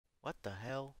What the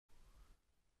hell?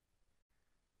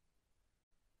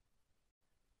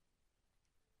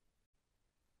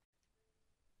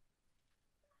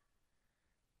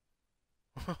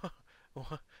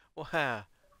 Why?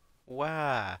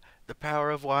 Why? The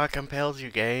power of why compels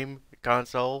you, game.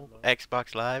 Console,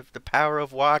 Xbox Live. The power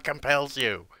of why compels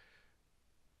you.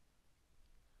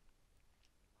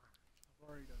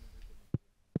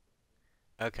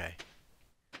 Okay.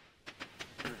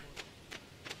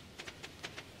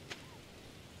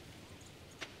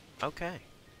 Okay.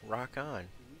 Rock on.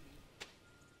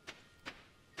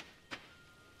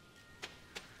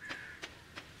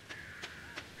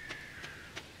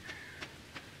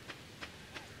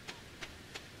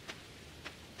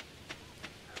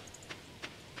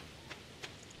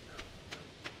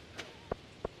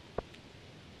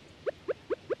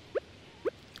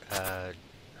 Uh,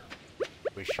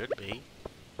 we should be.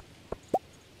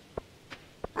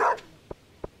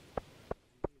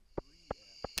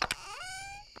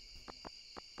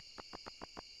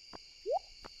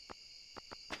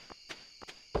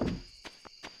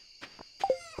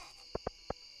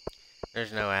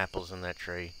 There's no apples in that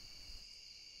tree.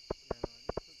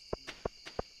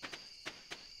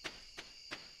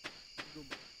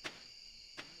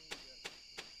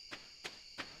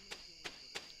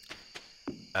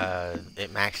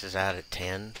 It maxes out at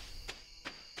 10.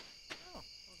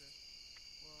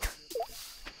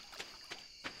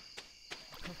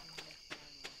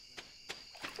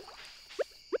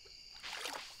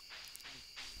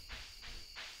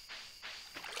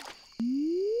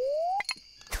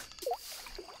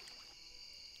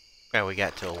 Yeah, we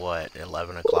got till what,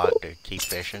 11 o'clock to keep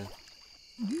fishing?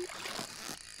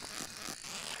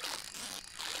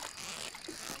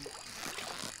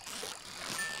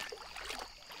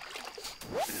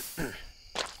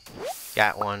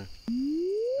 Got one.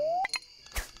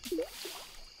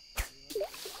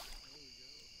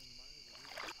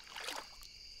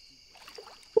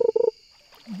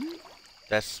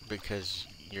 That's because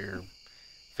your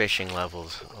fishing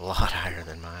level's a lot higher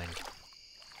than mine.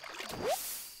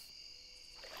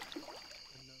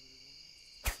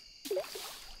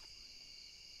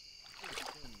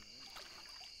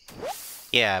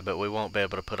 Yeah, but we won't be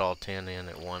able to put all 10 in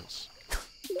at once.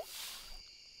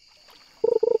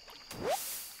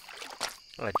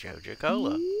 A Joja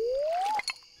Cola.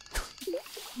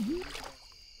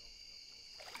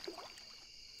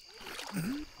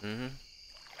 Mm-hmm.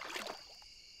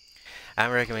 I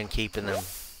recommend keeping them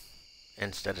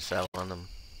instead of selling them.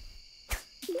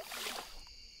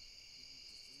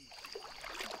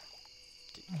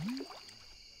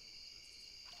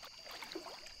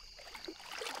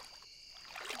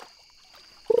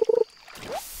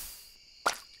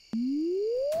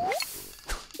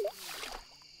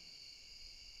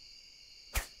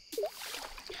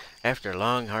 After a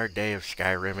long, hard day of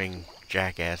skyrimming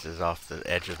jackasses off the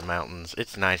edge of the mountains,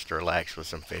 it's nice to relax with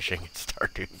some fishing in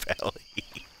Stardew Valley.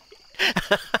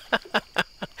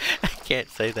 I can't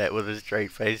say that with a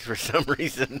straight face for some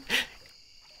reason.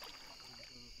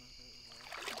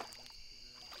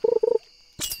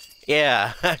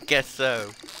 Yeah, I guess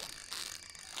so.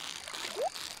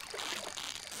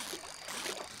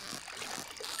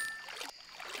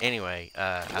 Anyway,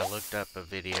 I looked up a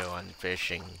video on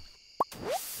fishing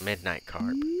midnight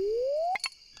carp,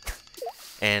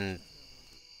 and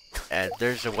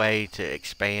there's a way to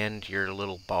expand your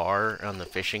little bar on the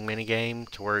fishing minigame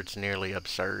to where it's nearly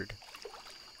absurd.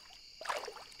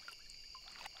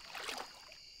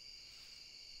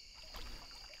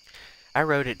 I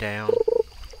wrote it down.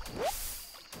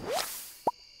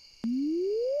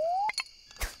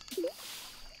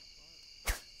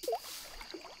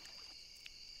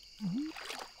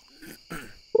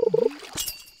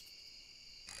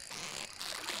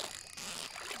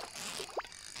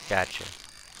 Gotcha.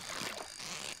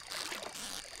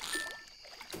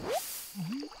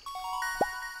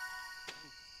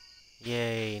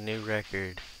 Yay, new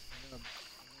record.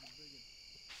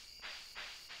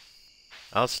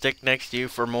 I'll stick next to you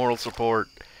for moral support.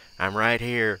 I'm right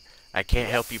here. I can't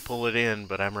help you pull it in,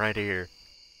 but I'm right here.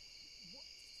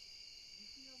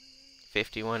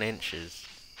 51 inches.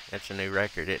 That's a new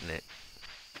record, isn't it?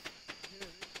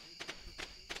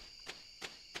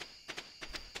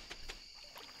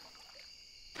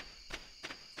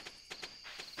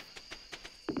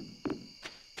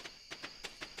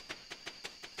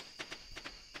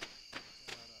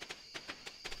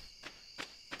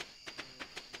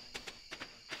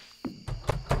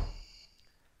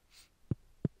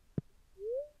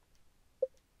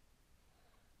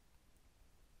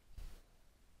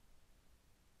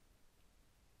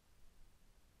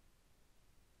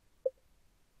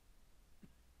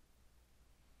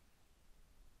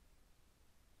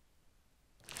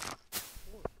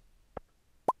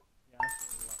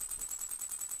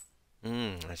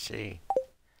 I see.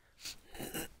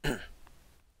 It's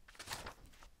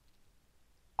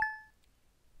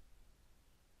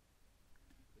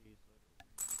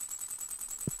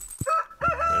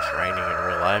raining in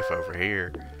real life over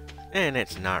here. And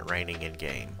it's not raining in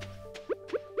game.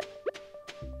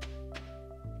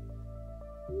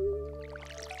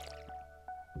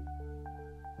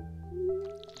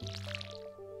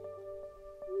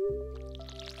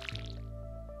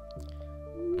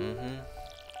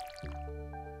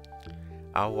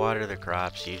 I'll water the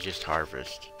crops, you just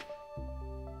harvest.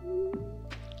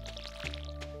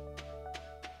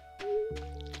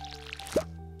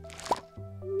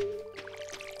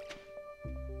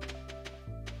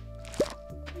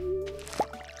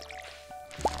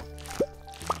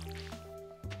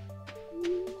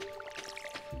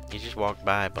 You just walk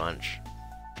by a bunch.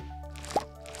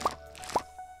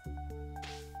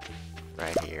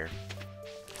 Right here.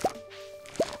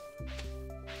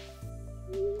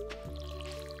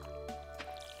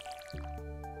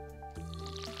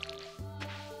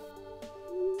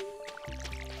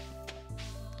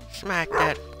 Smack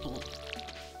that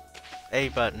A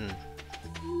button.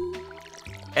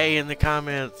 A in the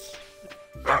comments.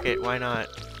 Fuck it, why not?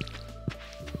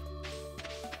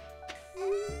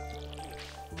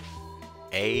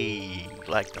 A,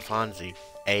 like the Fonzie.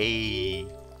 A.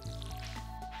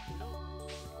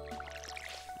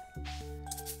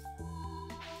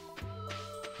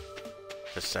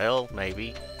 To sell,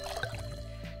 maybe.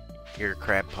 Your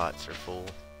crab pots are full.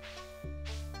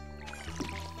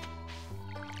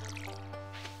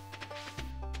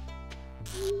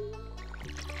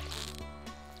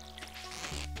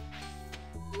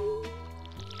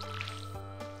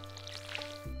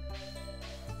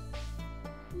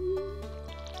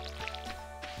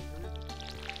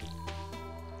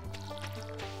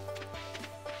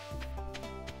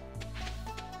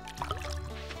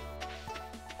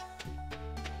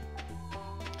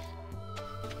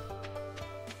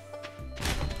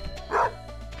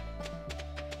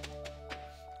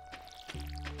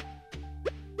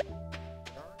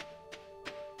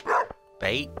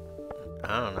 Bait?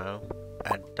 I don't know.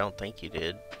 I don't think you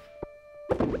did.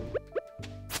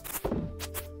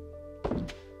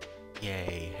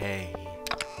 Yay, hey.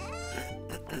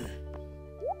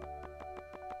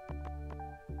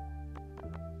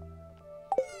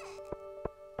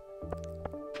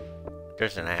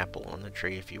 There's an apple on the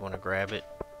tree if you want to grab it.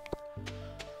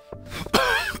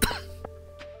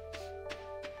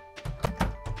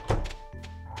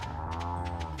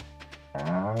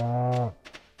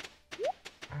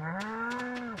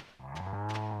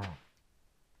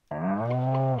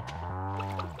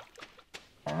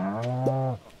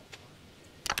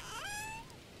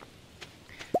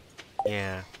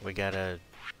 Yeah, we gotta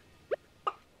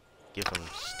give them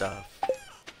stuff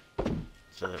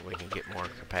so that we can get more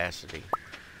capacity.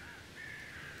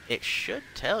 It should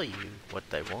tell you what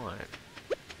they want.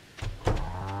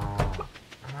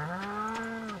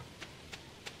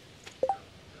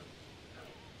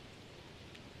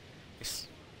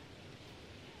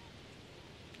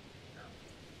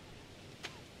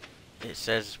 It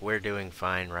says we're doing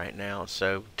fine right now,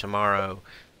 so tomorrow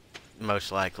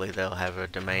most likely they'll have a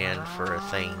demand for a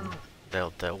thing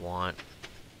they'll want.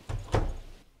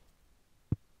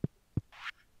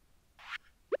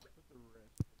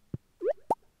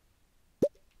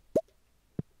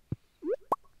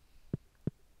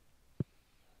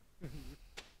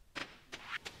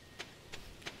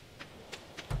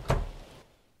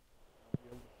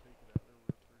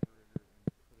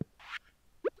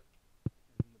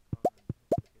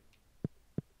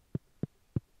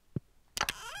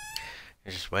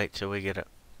 Just wait till we get a...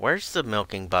 Where's the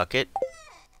milking bucket?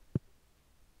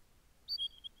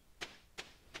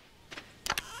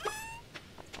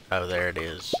 Oh, there it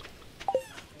is.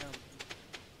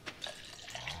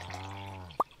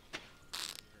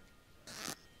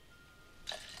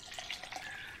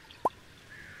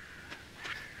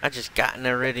 I just got an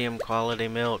iridium quality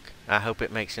milk. I hope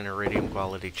it makes an iridium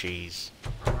quality cheese.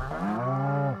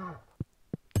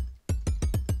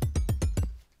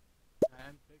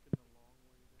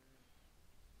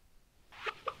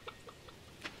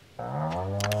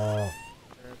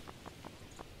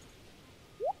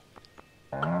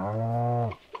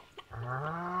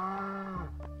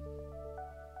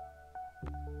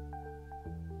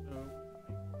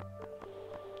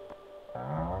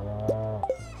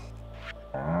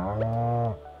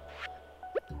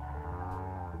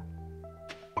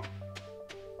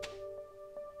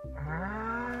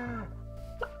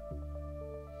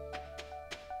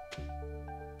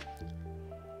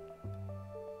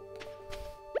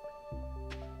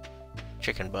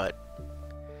 Chicken butt.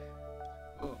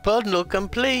 Bundle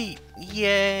complete!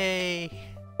 Yay!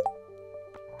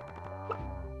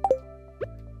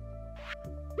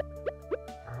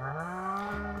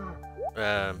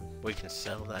 We can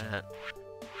sell that.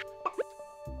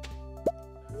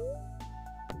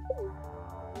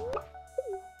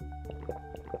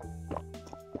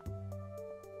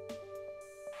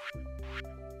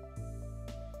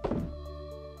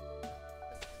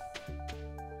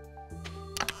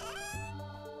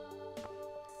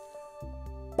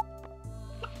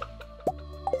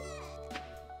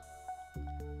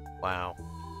 Wow.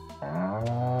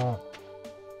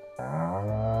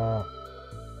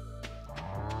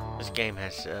 This game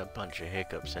has a bunch of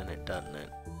hiccups in it, doesn't it?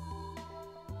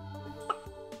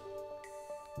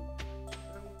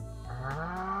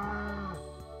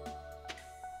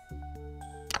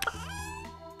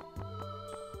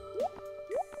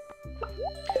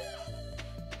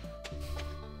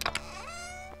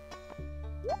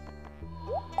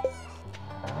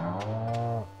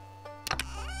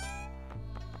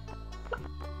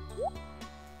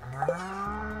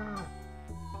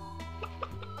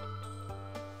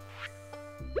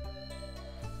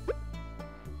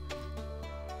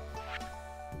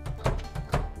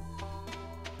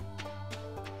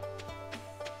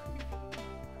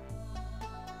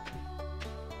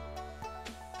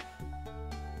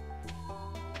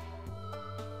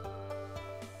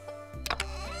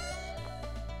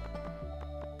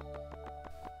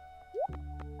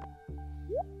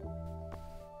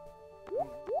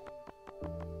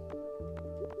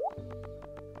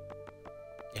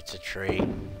 It's a tree.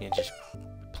 You just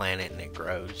plant it and it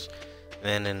grows.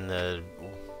 Then in the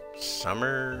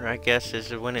summer, I guess,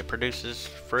 is when it produces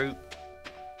fruit.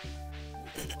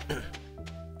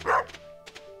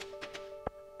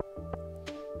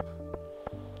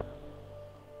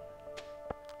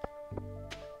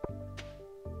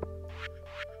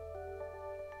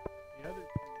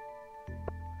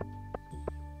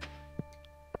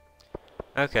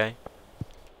 Okay.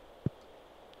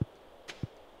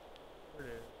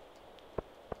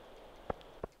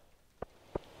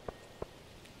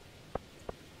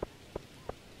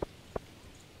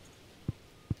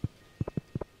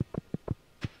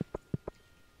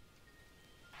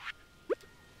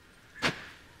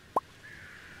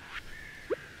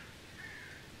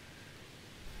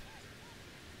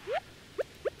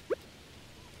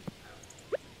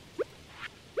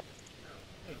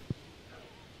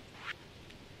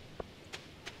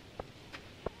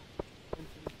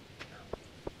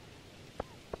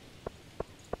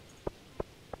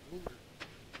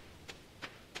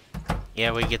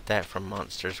 Yeah, we get that from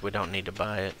monsters. We don't need to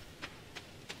buy it.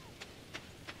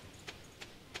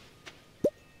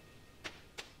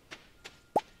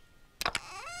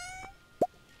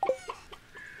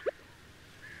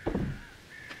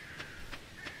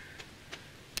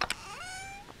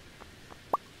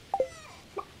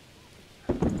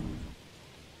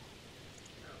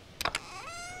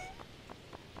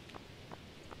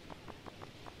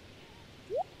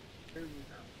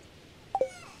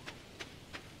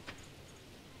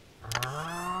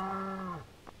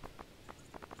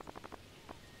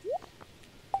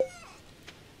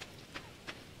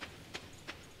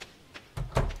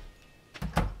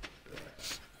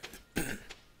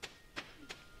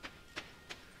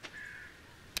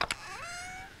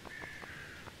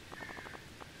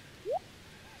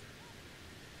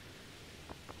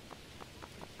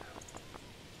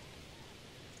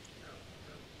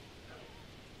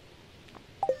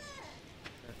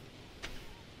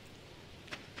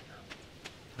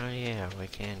 Oh yeah, we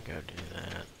can go do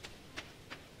that.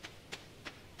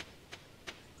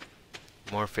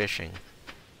 More fishing.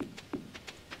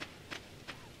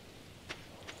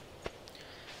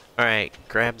 Alright,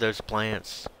 grab those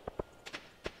plants.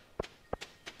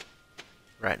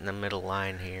 Right in the middle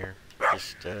line here.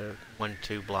 Just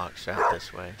 1-2 blocks out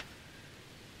this way.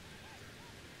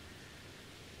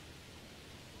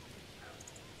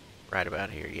 Right about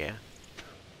here, yeah.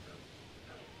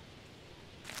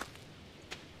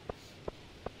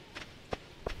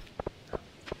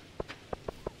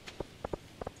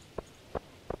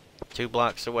 Two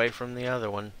blocks away from the other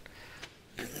one.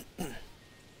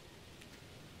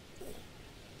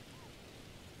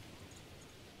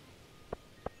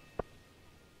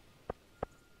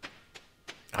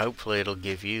 Hopefully it'll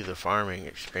give you the farming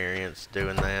experience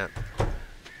doing that.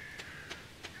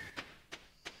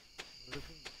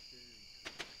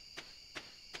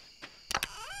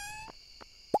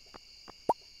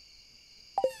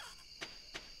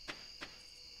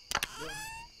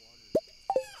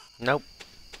 Nope.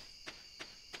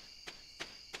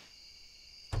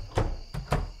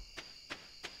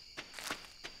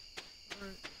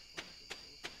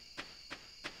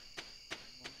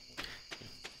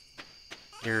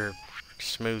 your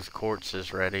smooth quartz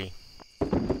is ready.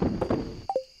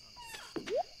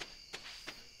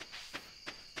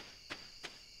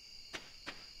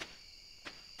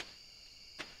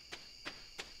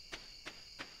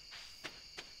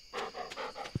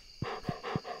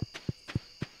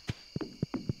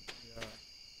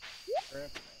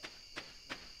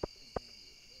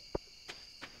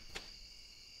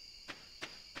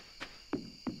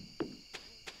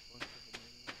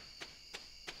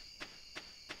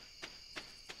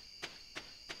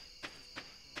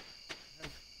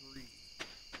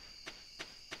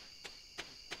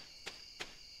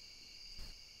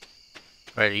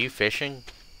 Wait, are you fishing?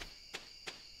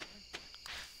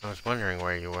 I was wondering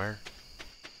where you were.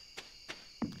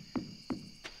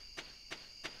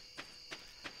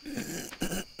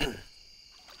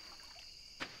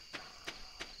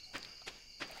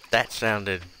 That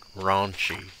sounded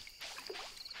raunchy.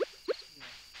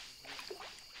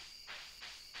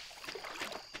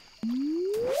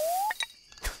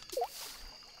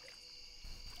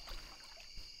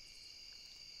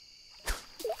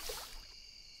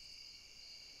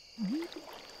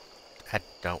 I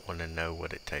don't want to know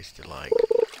what it tasted like.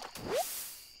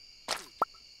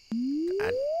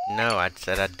 No, I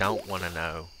said I don't want to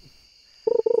know.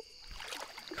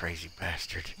 Crazy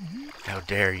bastard. How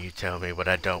dare you tell me what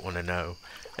I don't want to know?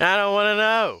 I don't want to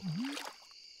know!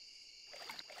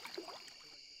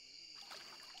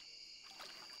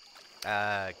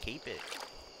 Keep it.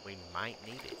 We might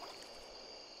need it.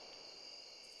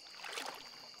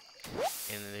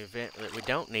 In the event that we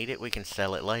don't need it, we can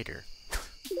sell it later.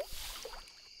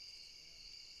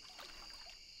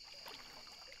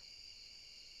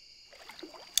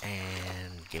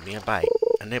 And give me a bite.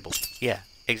 A nibble. Yeah,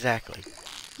 exactly.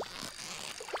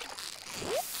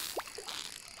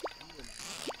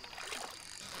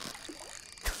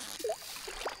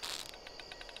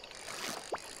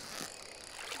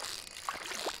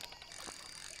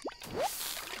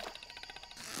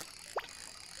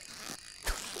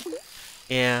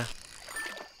 Yeah.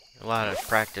 A lot of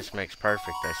practice makes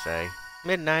perfect, I say.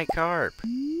 Midnight carp.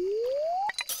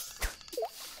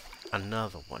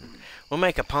 Another one. We'll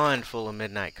make a pond full of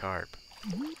midnight carp.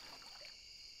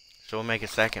 So we'll make a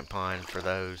second pond for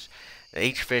those.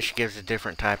 Each fish gives a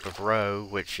different type of roe,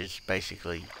 which is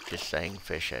basically just saying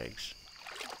fish eggs.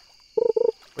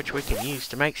 Which we can use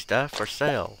to make stuff or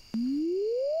sell.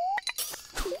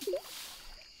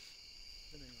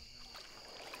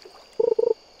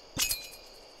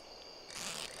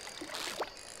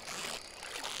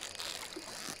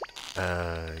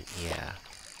 Yeah.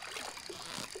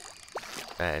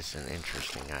 That is an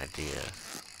interesting idea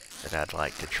that I'd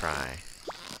like to try.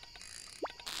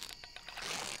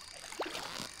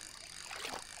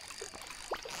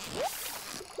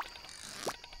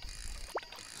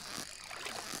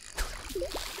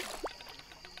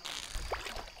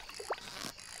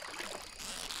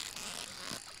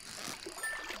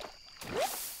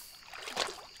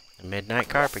 Midnight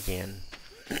carp again.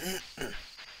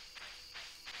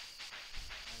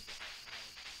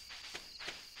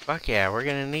 Fuck yeah, we're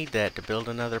gonna need that to build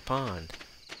another pond.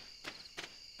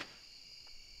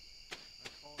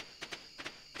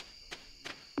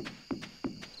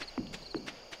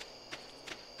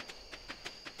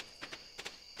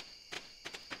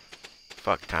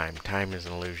 Fuck time. Time is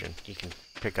an illusion. You can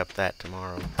pick up that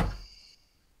tomorrow.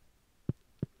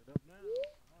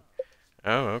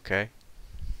 Oh, okay.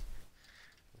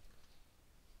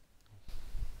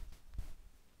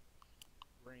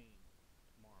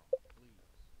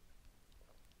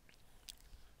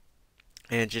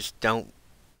 And just don't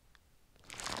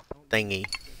thingy.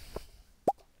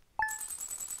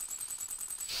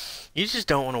 You just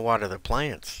don't want to water the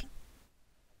plants.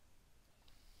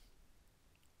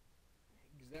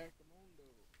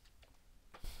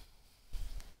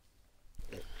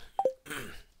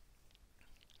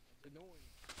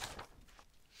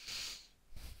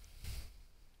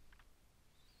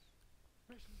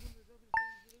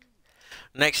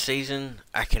 Next season,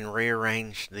 I can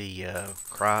rearrange the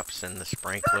crops and the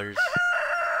sprinklers.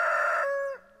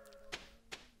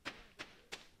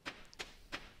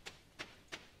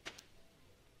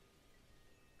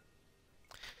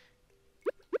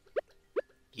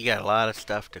 You got a lot of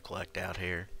stuff to collect out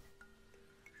here.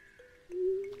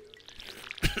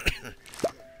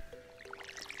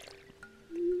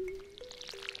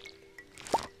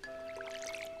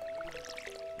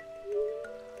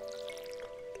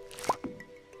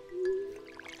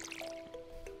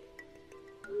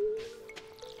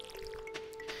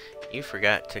 You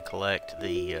forgot to collect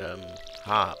the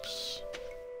hops.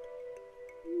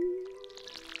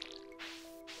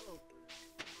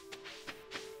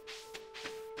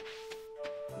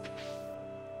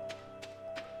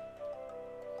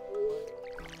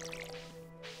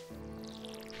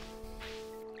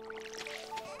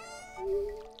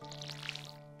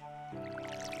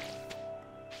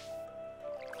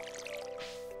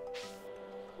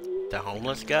 The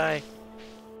homeless guy?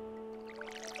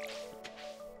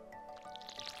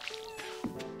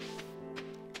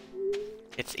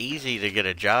 It's easy to get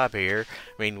a job here.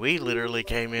 I mean, we literally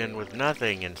came in with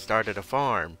nothing and started a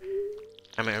farm.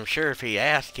 I mean, I'm sure if he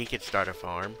asked, he could start a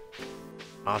farm.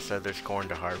 Also, there's corn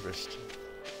to harvest.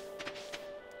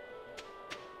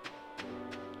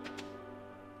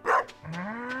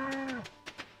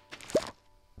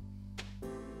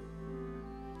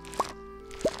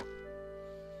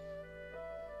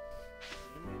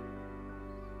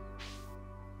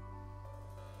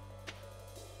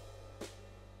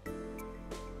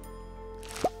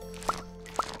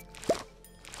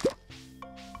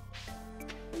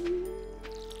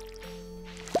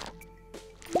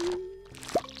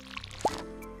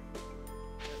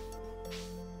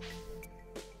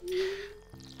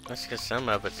 That's because some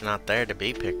of it's not there to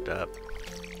be picked up.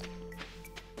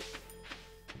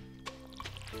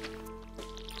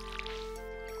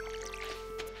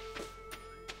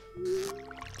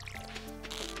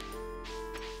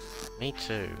 Me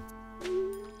too.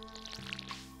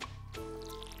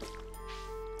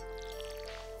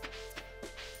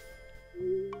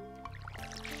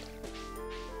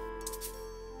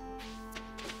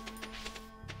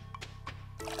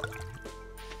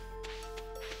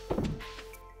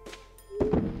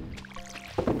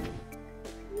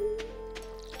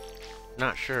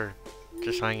 Not sure.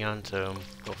 Just hang on to them.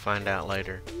 We'll find out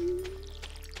later.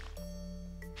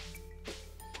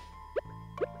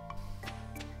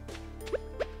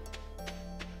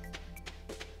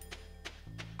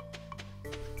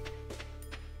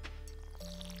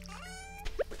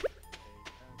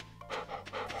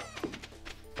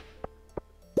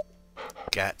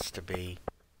 Gots to be.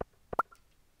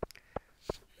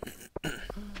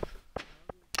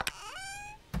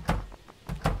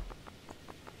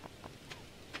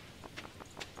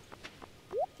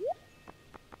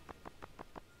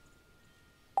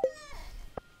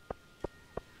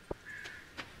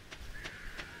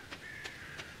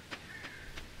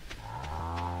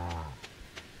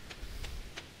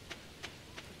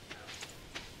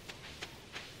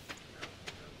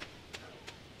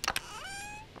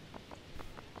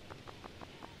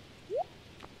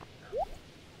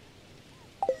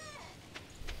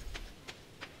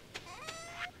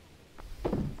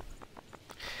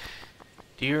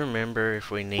 Do you remember if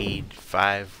we need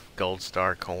 5 gold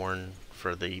star corn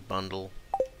for the bundle?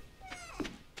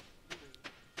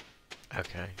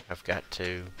 Okay, I've got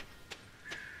 2.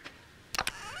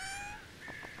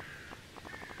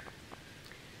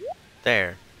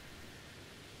 There.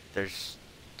 There's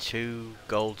 2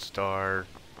 gold star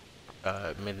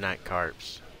midnight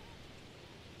carps.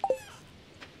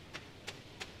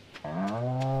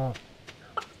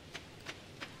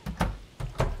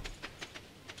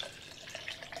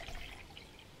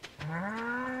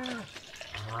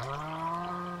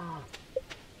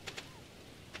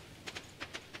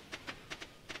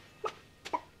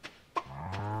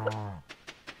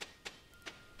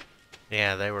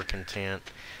 Yeah, they were content.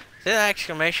 See the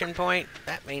exclamation point?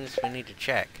 That means we need to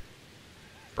check.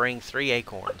 Bring 3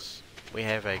 acorns. We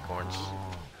have acorns.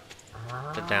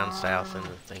 The down south in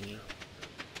the thingy.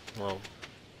 Well.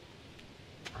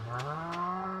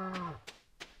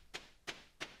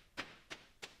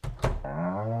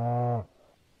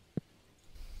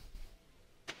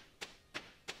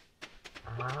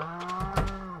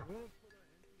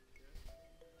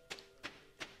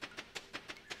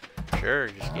 Sure,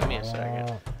 just give me a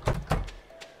second.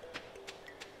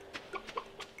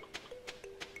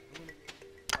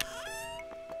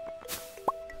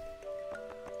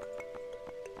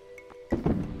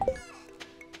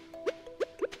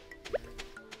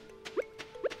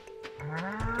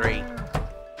 Three.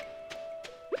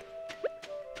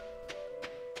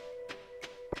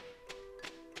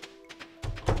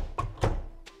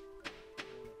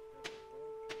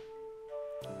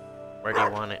 Where do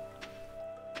you want it?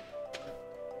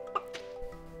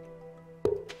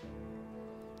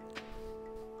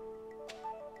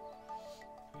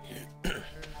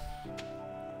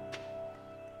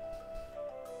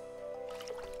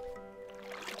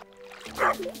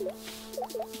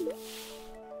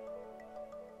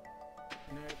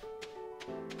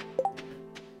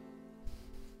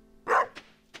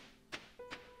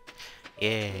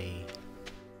 Yay.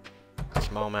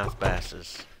 Smallmouth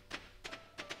basses.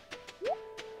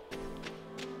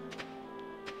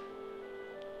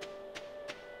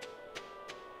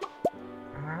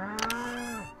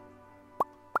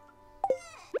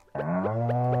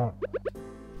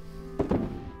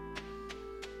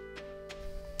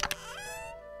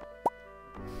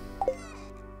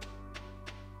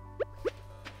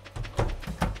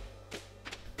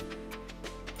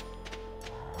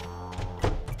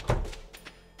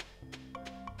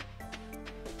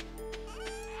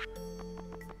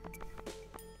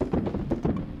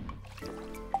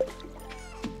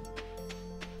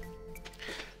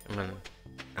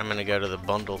 gonna go to the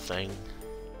bundle thing.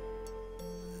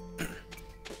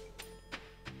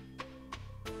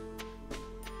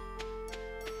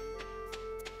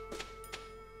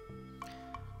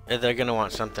 They're gonna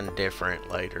want something different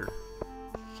later.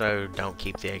 So don't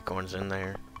keep the acorns in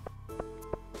there.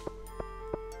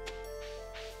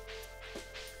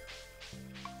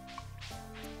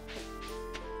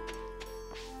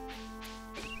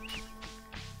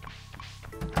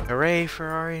 Hooray for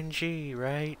RNG,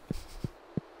 right?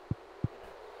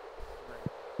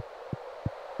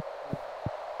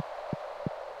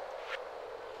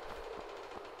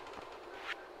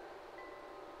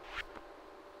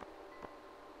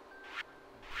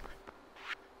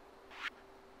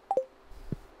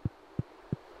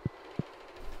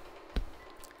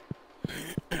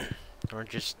 We're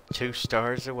just 2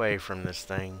 stars away from this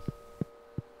thing.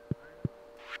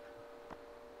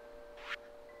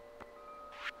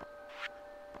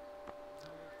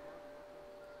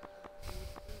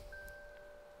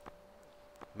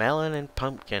 Melon and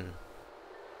pumpkin.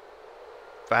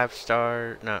 5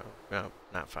 star, no,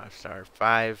 not 5 star.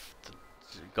 5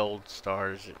 gold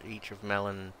stars each of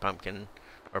melon, pumpkin,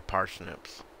 or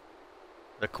parsnips.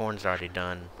 The corn's already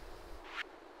done.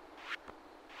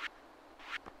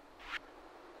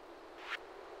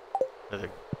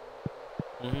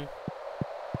 Mm-hmm.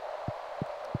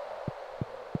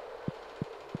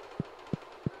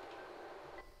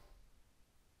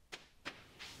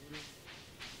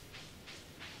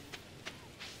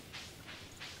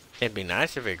 It'd be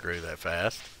nice if it grew that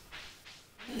fast.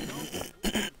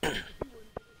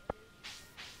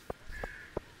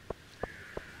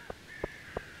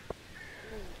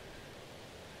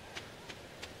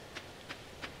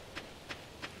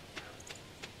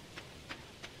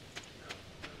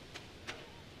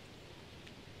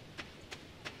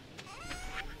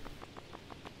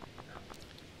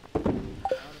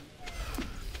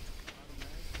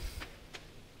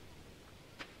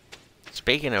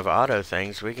 Speaking of auto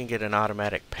things, we can get an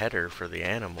automatic petter for the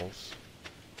animals.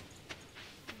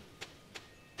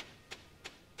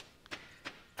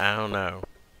 I don't know.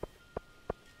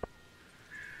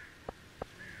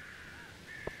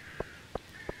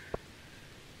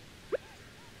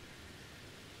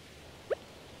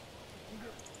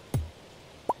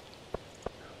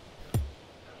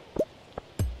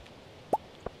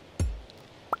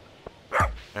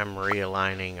 I'm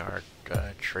realigning our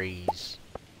trees.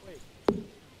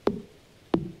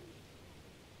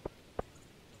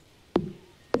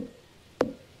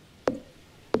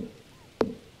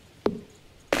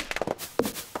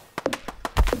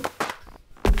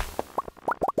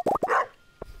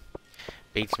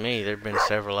 Beats me, there've been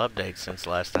several updates since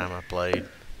last time I played.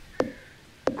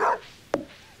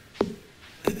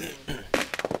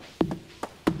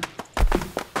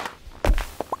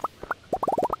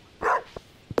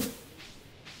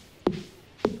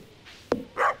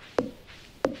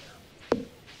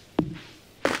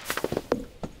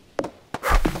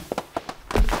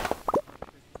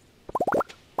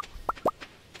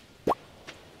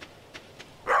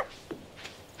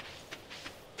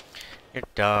 Your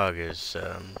dog is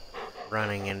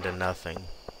running into nothing.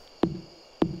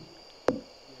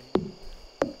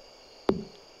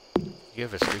 You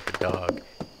have a stupid dog.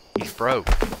 He's broke.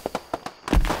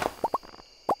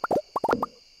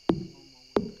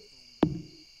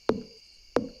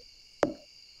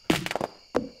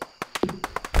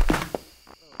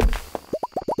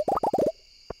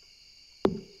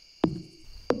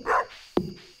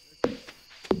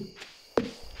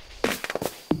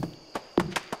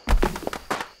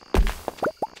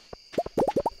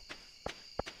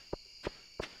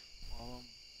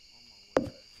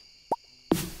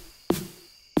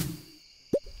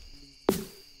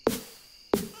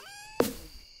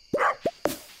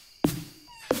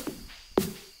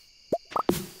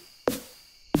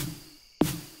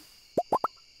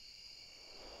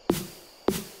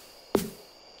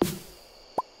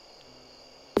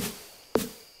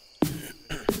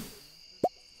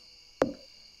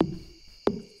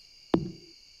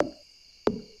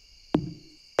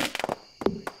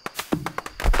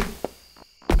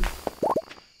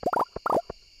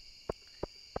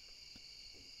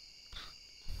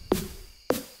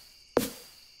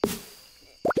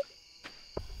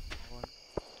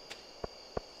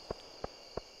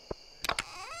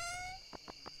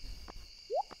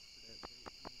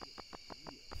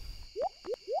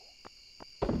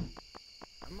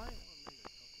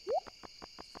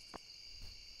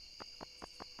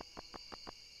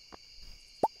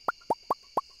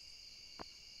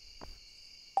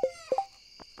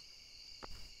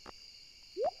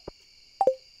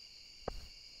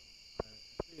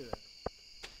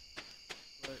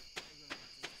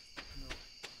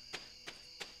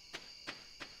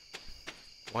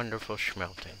 Wonderful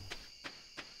schmelting.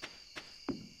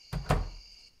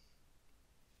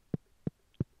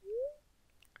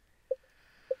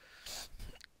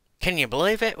 Can you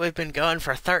believe it? We've been going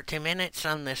for 30 minutes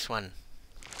on this one.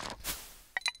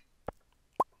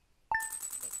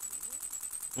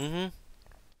 Mm-hmm.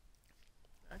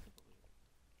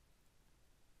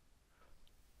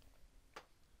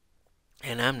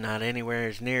 And I'm not anywhere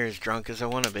as near as drunk as I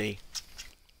want to be.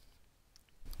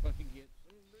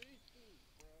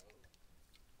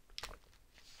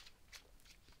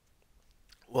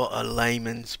 What a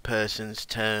layman's person's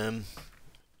term.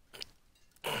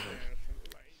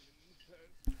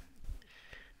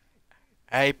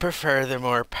 I prefer the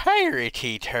more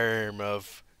piratey term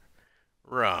of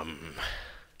rum.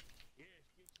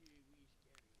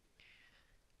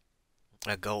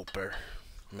 A gulper,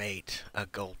 mate, a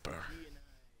gulper.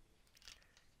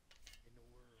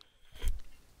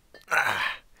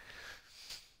 Ah.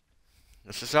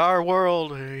 This is our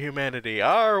world, humanity,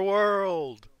 our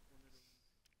world.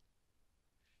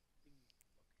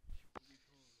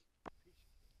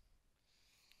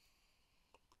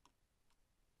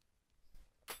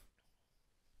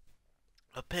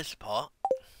 A piss pot.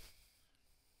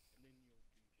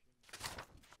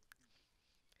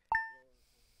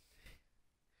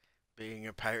 Being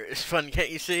a pirate is fun, can't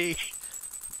you see?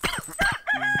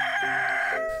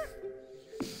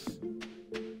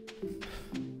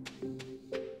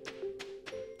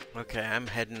 Okay, I'm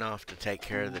heading off to take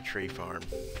care of the tree farm.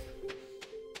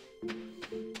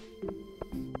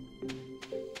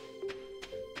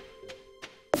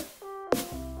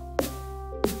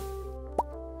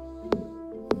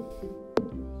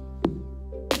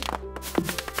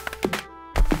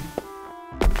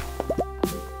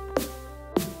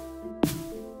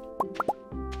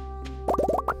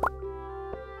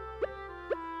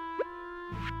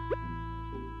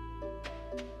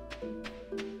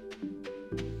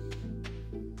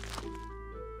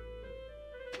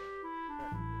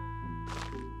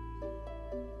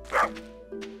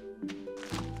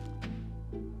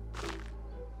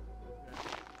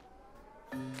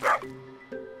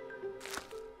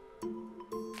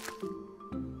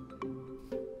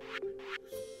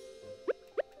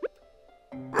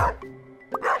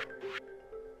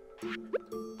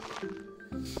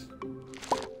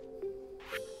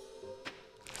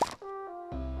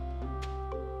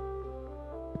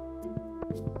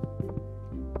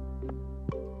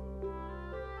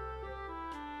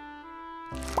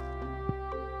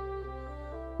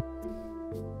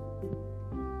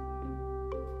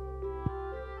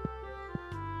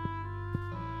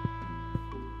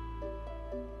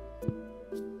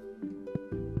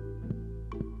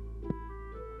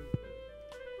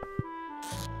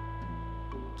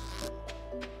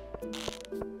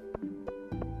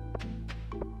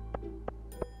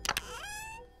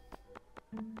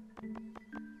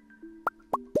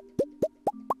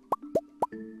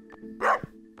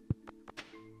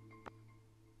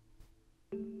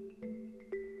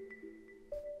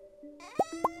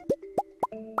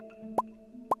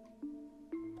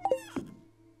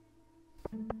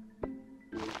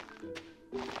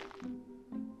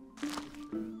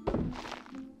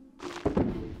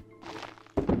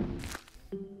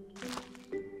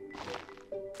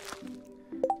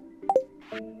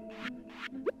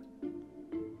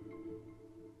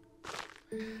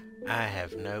 I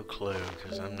have no clue,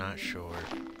 because I'm not sure.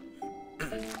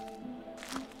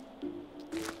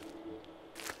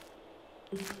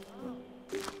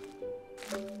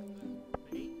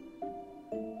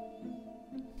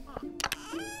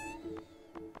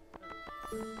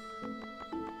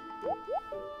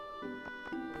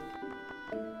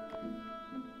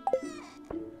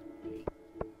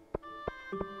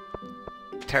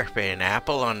 There'd be an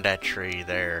apple on that tree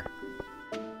there.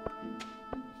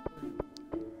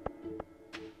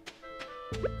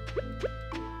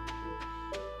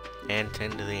 And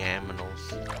tend to the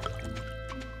aminals.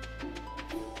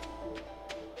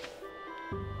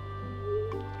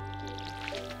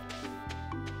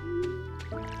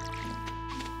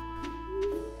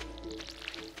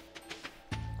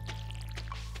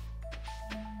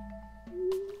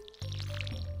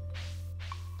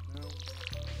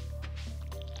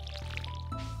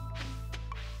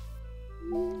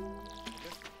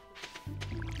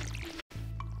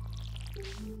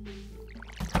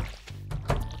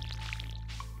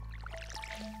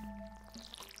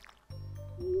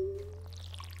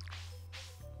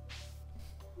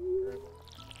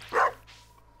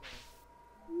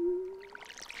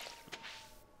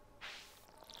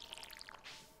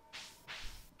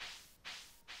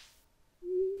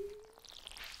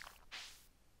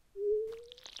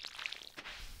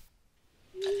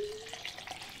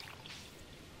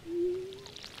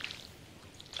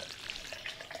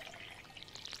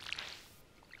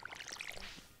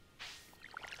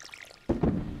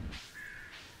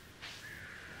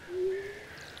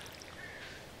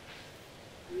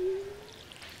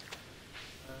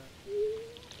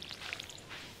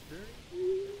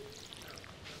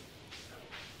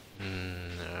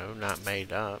 not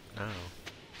made up, no.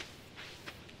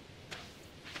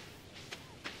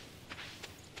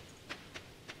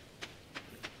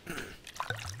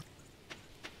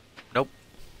 Nope.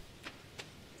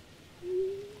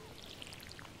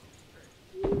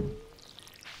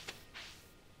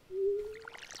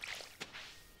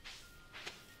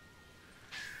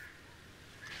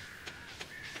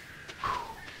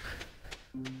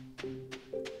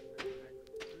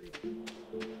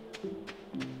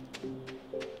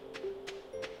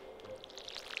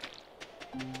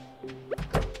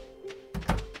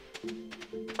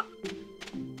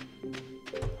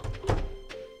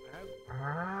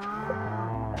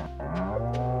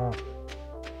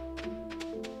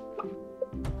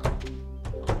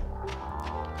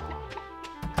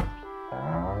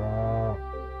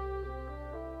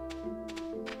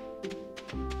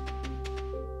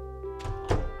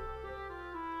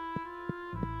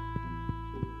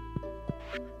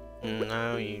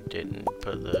 No, you didn't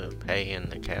put the hay in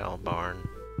the cow barn.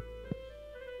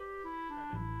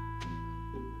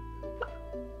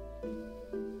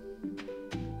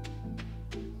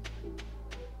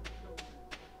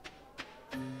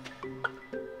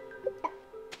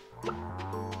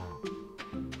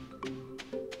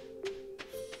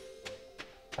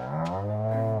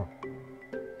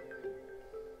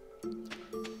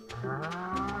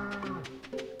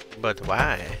 But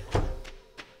why?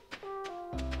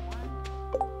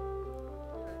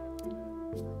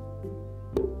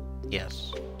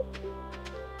 Yes.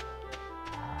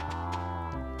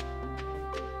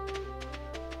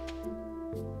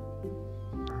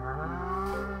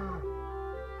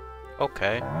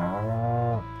 Okay.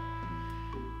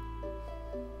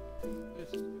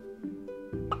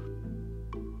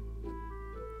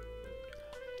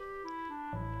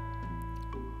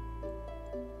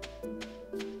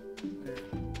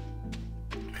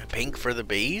 Pink for the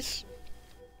bees?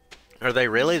 Are they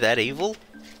really that evil?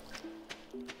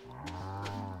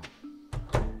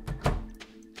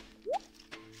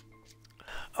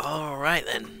 Alright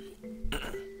then.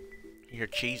 Your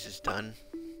cheese is done.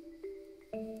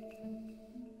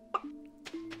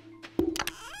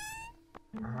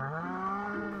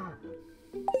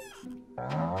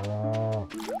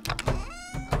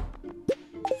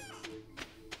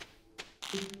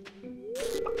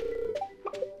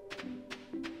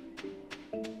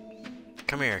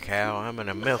 Come here, cow. I'm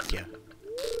gonna milk you.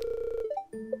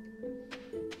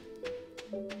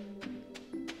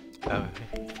 Oh.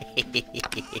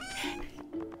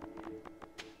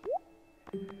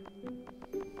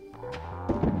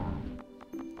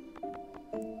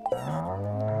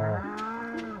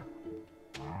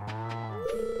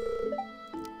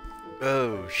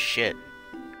 Oh, shit.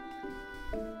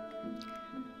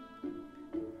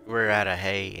 We're out of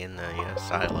hay in the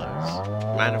silos.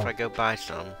 Mind if I go buy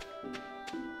some?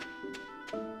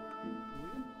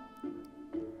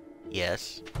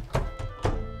 Yes.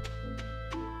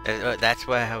 That's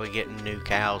why how we get new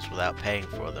cows without paying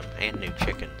for them, and new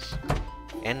chickens,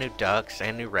 and new ducks,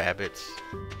 and new rabbits.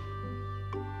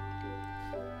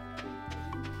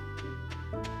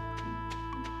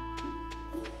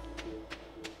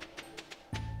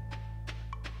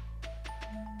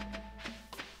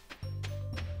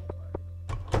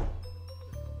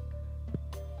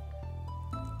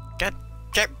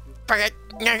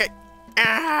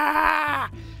 Ah!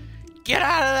 Get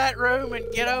out of that room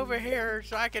and get over here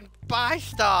so I can buy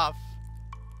stuff.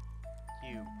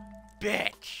 You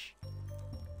bitch.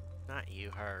 Not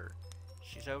you, her.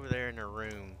 She's over there in her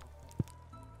room.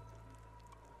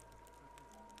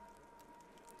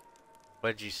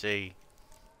 What'd you see?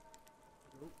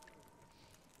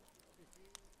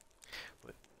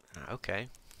 Okay.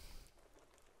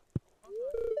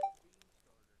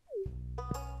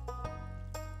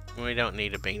 We don't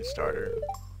need a bean starter.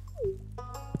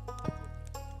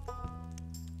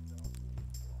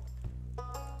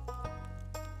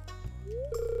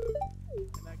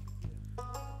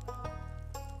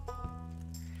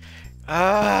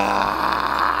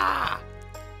 Ah!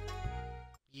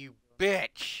 You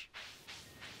bitch!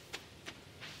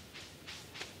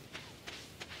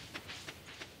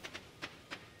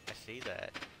 I see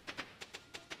that.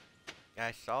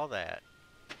 I saw that.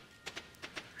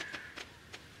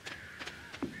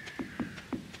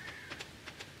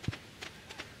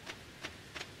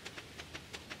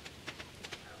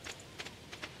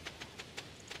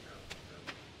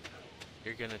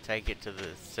 You're gonna take it to the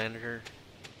senator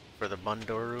for the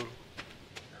Bunduru?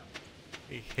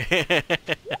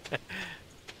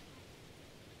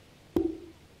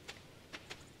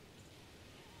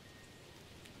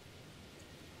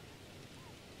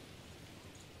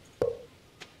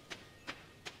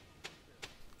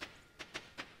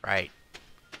 Right.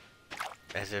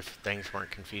 As if things weren't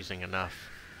confusing enough.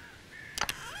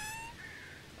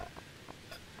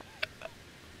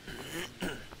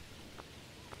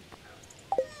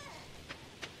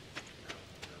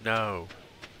 No.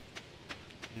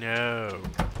 No.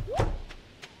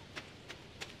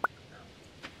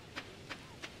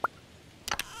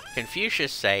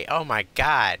 Confucius say, oh my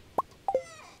god.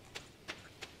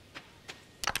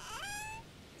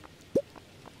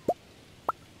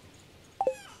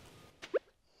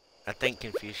 I think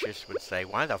Confucius would say,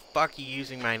 why the fuck are you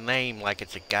using my name like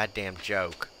it's a goddamn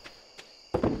joke?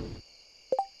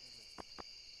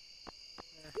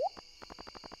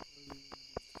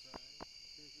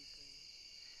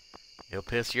 He'll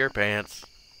piss your pants.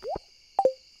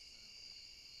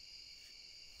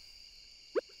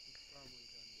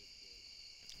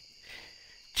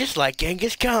 Just like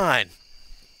Genghis Khan.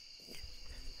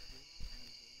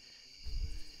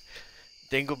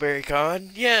 Dingleberry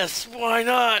Khan? Yes, why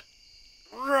not?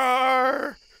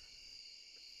 Roar!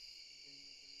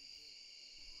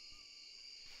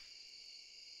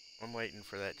 I'm waiting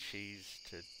for that cheese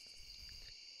to...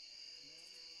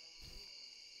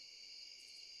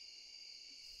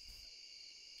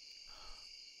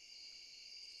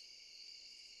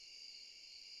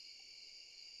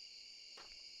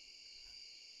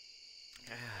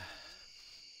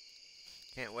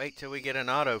 Can't wait till we get an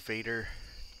auto feeder.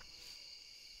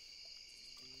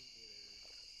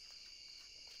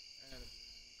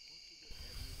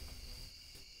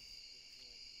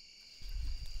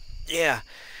 Yeah,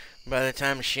 by the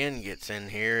time Shin gets in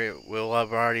here, it will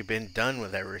have already been done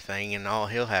with everything, and all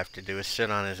he'll have to do is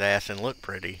sit on his ass and look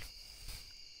pretty.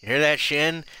 You hear that,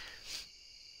 Shin?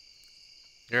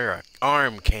 You're a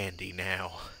arm candy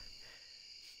now.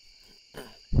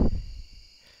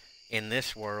 In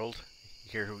this world,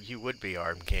 you would be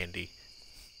arm candy.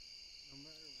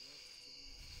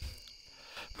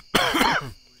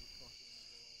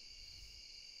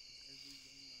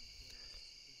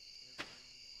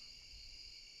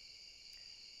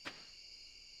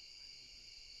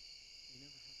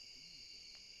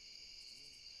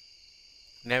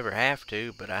 Never have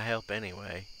to, but I help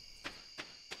anyway.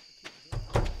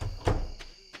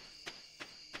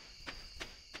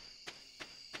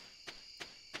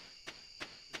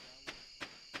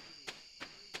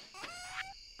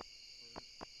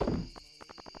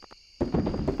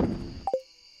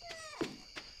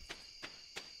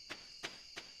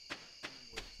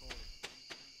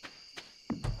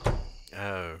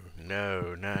 Oh,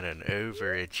 no, not an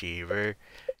overachiever.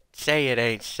 Say it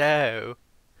ain't so.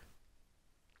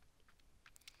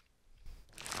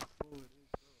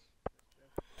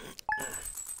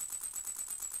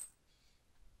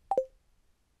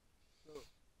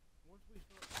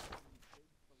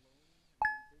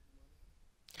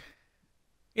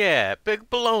 Yeah, big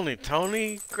baloney,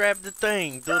 Tony. Grab the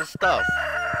thing, do the stuff.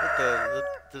 Put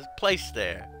the place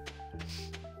there.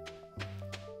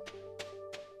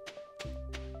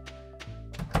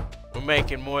 We're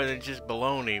making more than just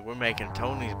baloney. We're making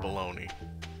Tony's baloney.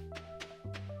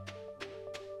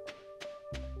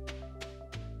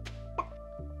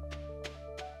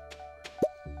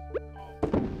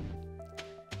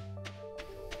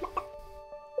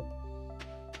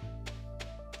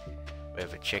 We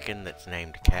have a chicken that's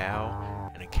named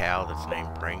Cow, and a cow that's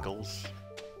named Pringles.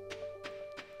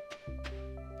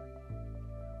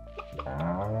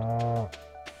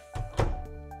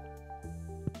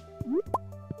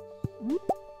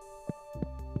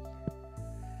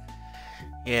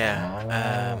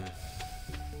 Yeah,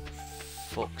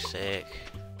 fuck's sake.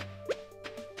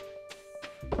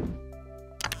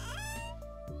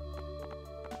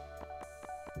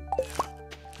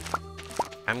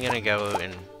 I'm gonna go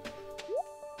and...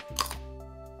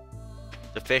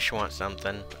 The fish wants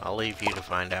something. I'll leave you to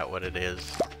find out what it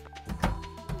is.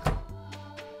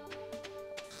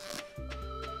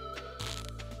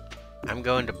 I'm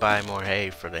going to buy more hay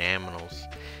for the animals,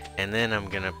 and then I'm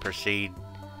gonna proceed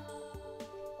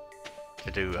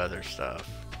to do other stuff,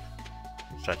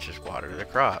 such as water the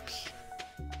crops.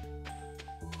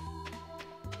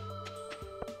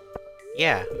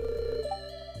 Yeah.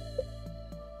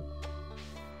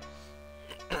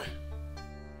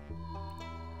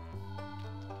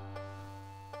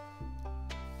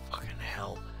 Fucking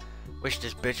hell. Wish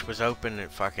this bitch was open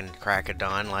at fucking crack of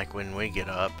dawn like when we get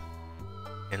up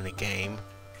in the game.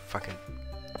 Fucking...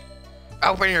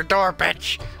 Open your door,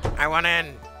 bitch! I want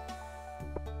in!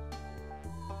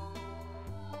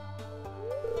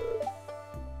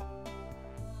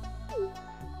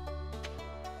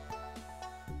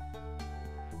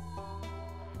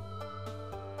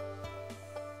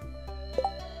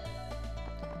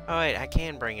 Oh wait, I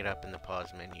can bring it up in the pause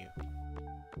menu.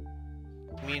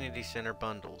 Community Center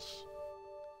bundles.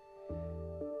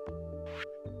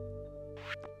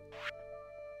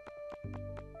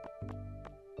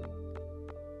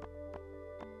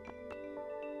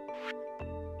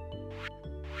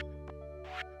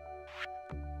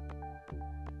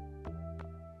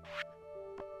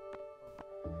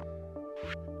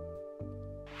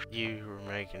 You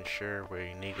were making sure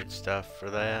we needed stuff for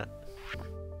that.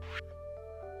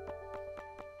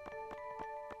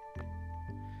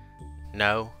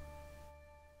 No.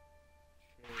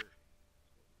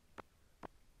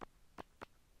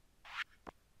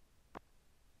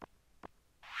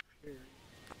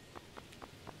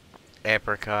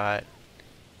 Apricot.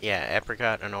 Yeah,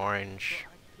 apricot and orange.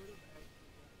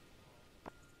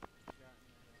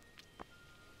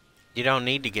 You don't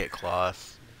need to get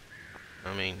cloth.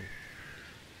 I mean,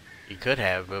 you could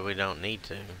have, but we don't need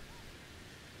to.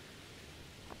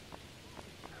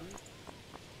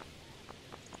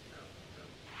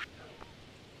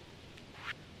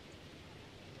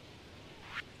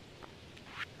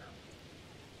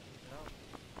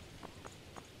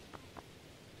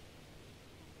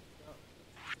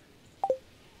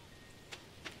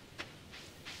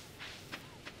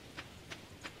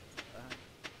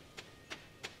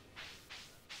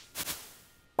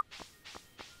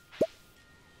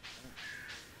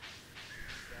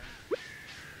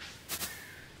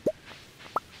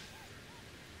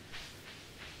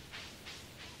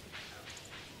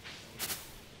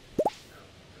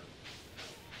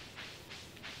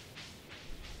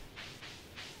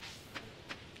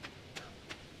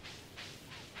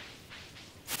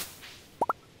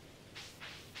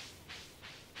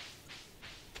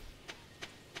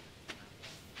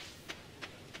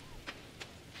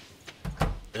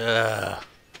 Ugh.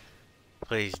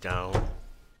 Please don't.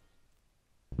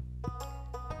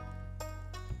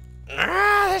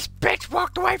 Ah, this bitch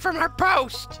walked away from her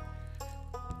post!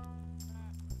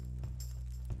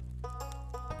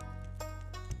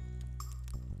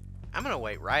 I'm gonna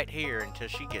wait right here until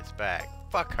she gets back.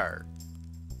 Fuck her.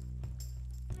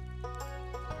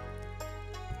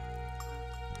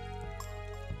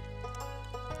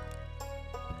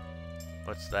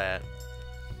 What's that?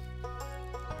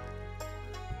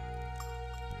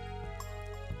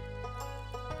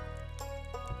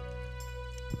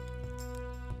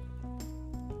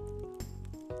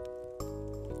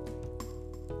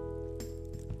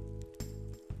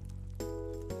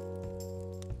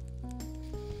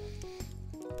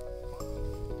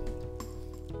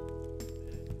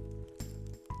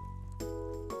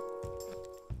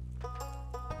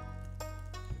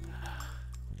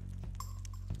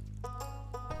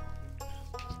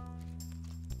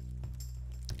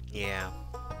 Yeah.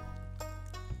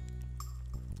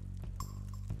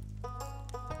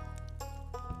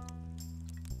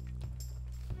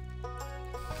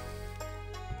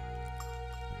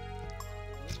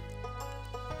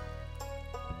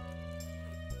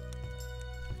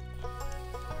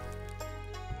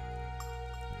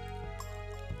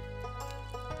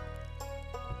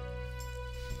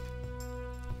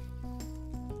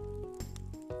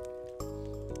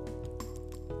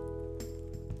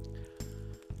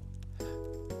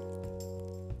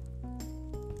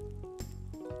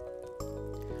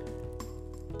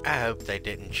 I hope they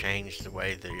didn't change the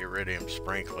way the iridium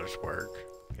sprinklers work.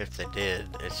 If they did,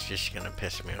 it's just gonna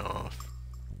piss me off.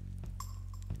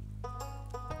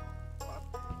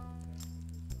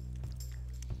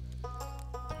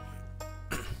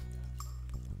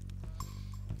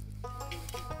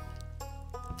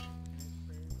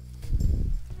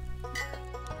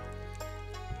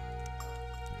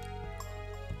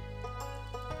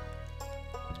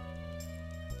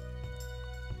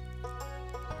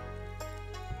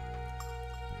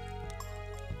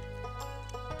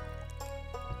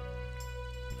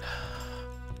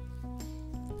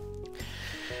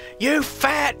 You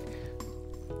fat,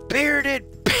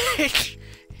 bearded bitch!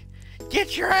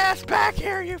 Get your ass back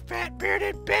here, you fat,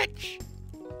 bearded bitch!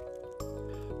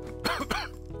 I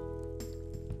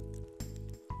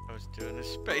was doing a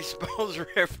Spaceballs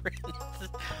reference.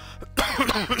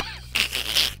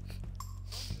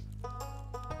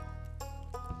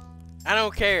 I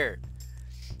don't care.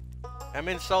 I'm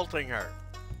insulting her.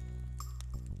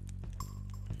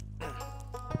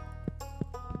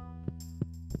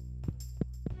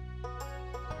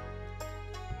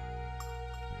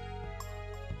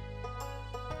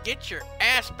 Get your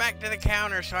ass back to the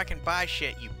counter so I can buy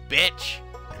shit, you bitch!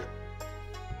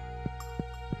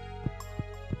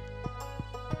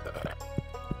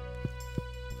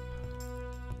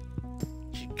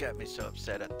 She got me so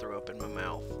upset I threw up in my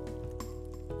mouth.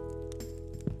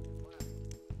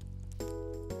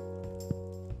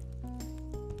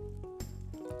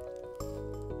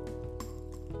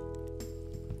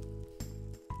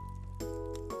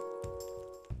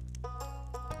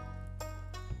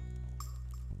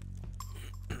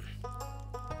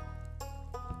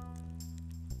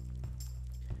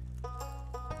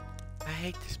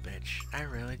 hate this bitch. I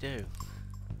really do.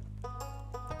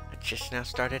 I just now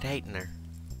started hating her.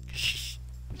 Cause she's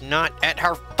not at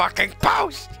her fucking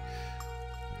post!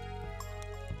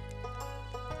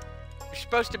 You're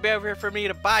supposed to be over here for me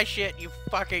to buy shit, you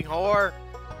fucking whore!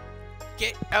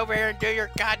 Get over here and do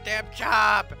your goddamn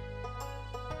job!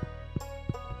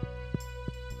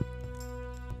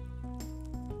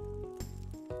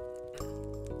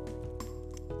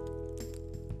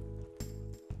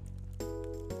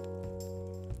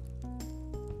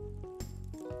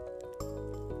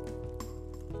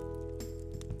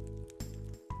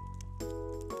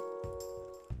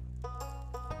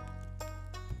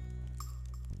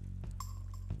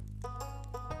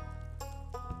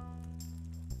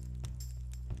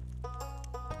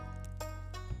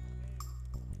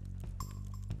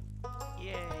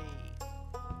 Yay!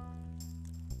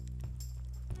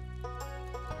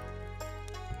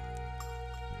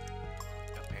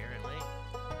 Apparently.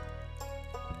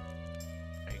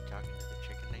 Are you talking to the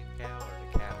chicken named Cow or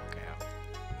the cow?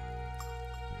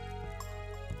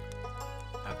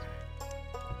 Okay.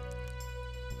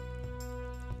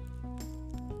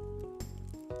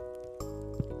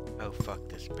 Oh, fuck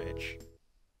this bitch.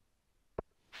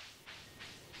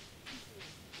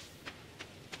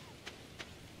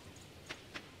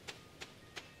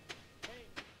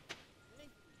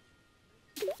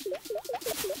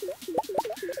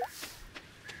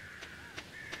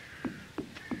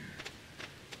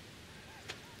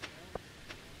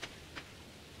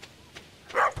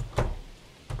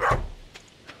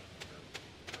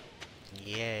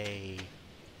 Yay.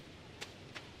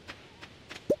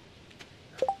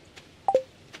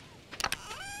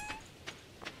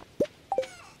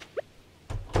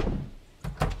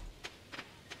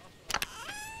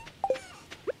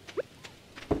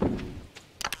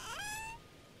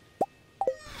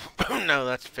 No,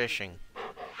 that's fishing.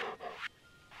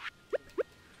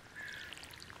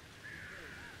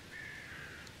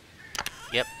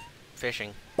 Yep,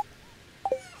 fishing.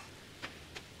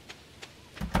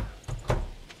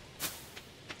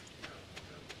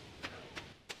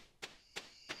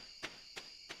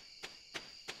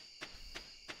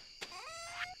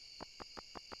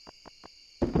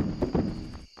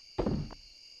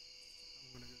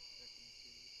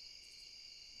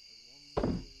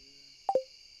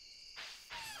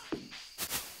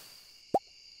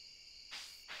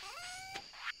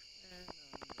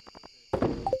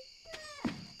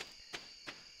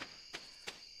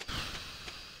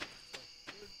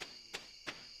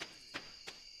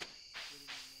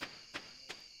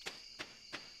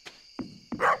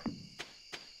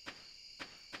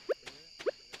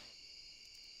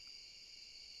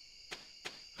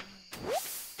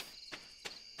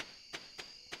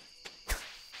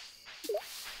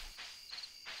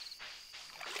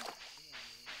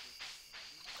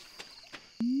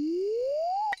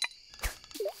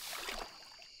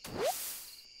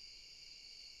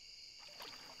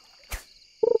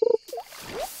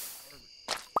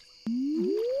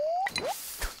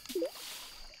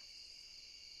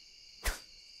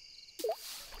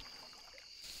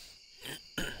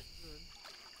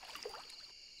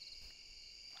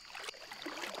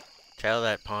 Tell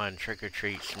that pond, trick or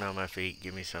treat, smell my feet,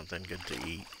 give me something good to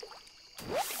eat.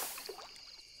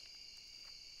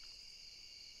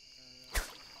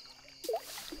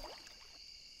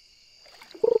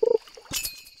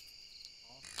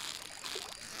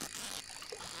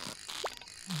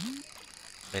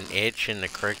 An itch in the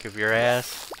crick of your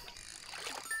ass?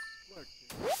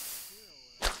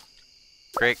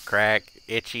 Crick crack,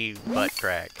 itchy butt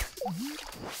crack.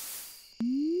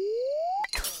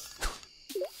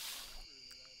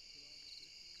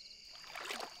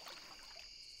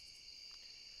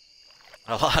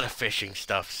 A lot of fishing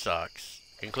stuff sucks,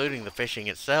 including the fishing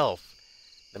itself.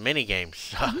 The minigame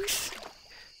sucks.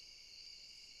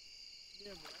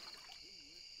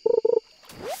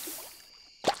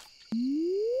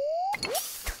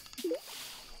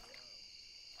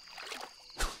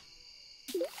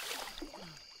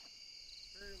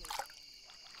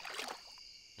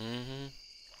 Mm-hmm.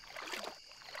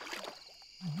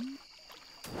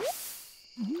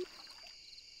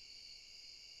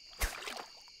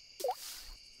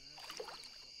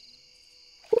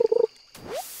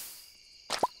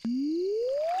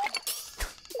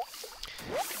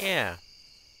 Yeah.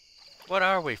 What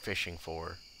are we fishing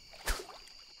for?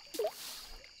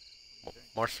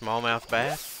 More smallmouth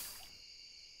bass?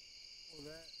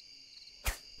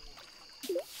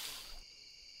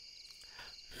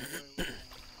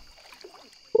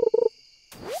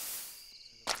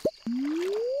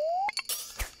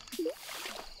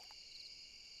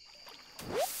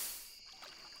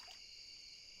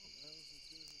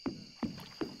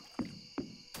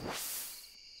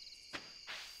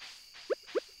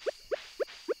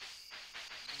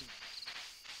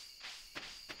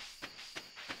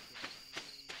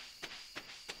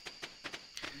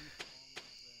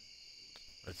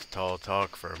 tall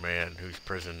talk for a man whose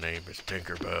prison name is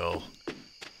Tinkerbell.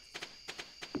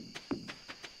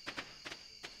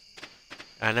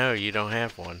 I know, you don't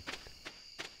have one.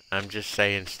 I'm just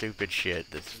saying stupid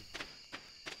shit that's...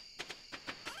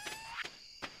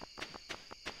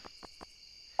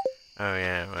 Oh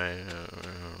yeah,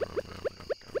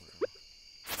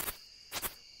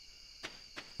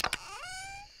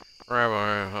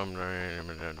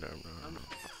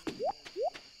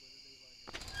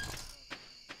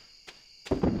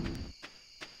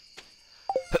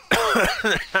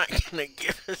 they're not gonna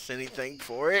give us anything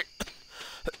for it.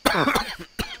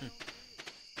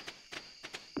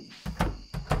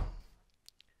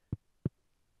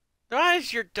 Why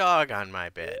is your dog on my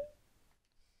bed?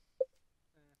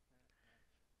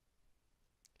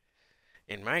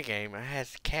 In my game, I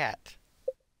has a cat.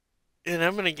 And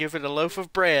I'm gonna give it a loaf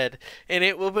of bread, and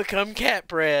it will become cat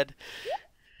bread.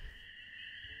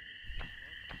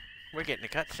 We're getting a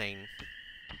cutscene.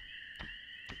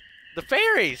 The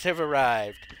fairies have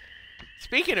arrived.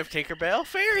 Speaking of Tinkerbell,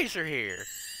 fairies are here.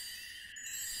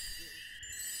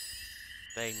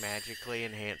 They magically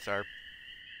enhance our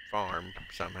farm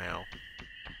somehow.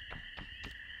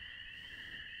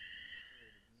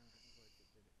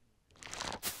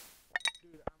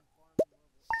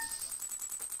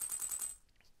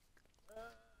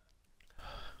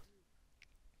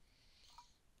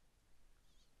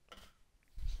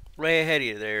 Way ahead of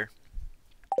you there.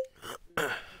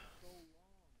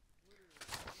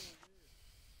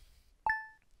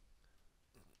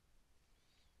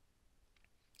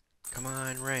 Come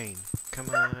on, rain. Come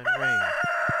on, rain.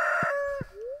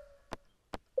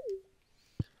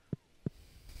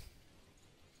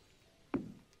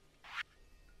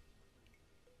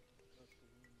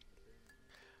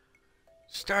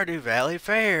 Stardew Valley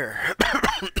Fair.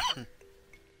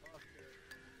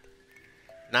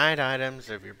 9 items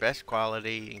of your best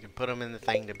quality. You can put them in the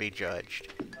thing to be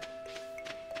judged.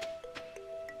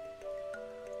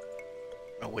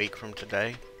 A week from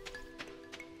today.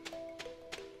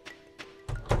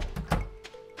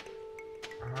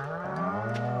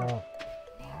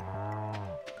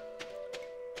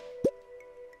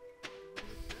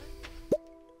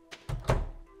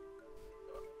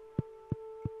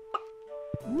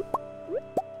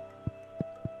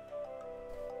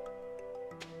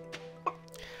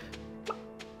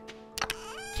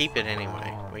 Keep it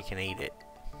anyway. We can eat it.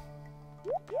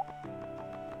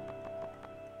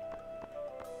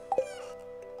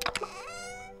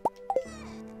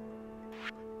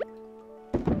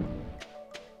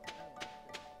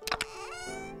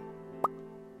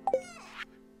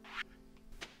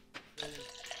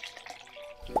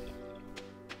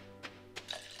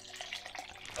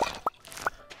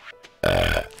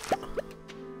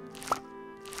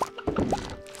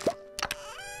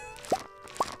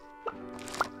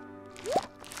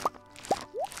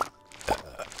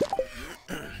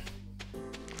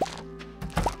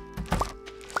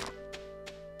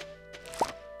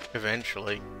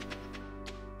 Eventually.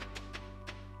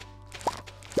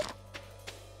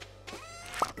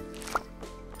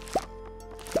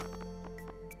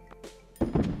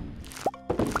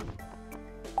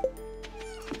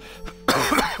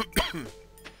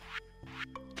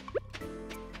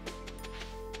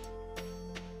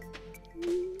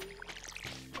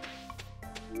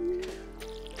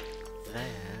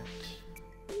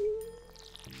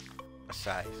 A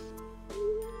scythe.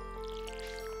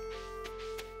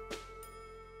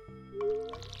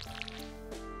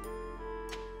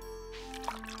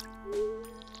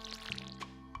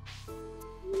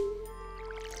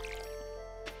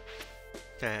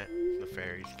 The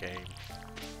fairies came.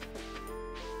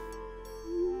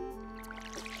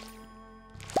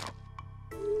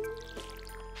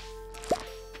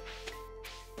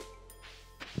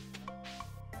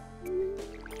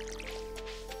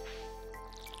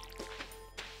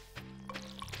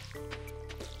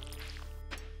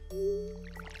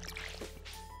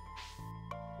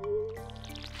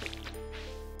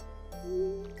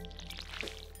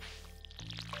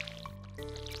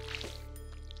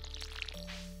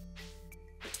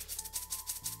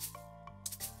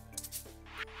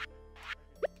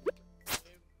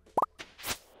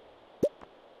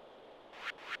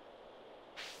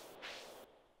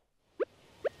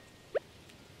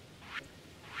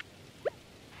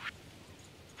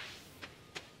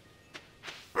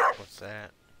 What's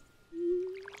that?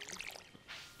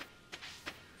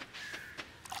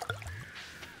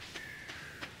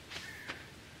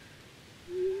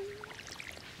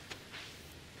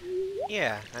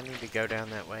 Yeah, I need to go down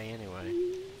that way anyway.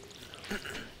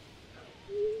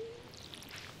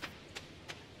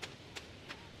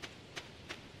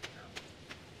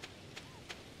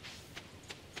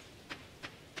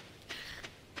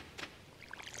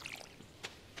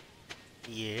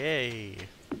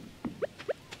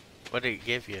 What did it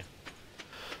give you?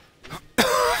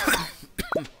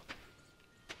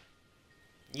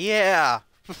 Yeah!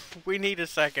 We need a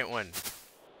second one.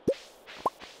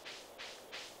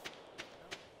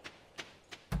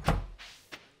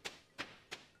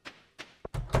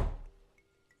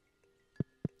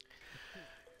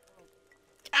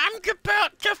 I'm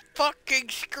about to fucking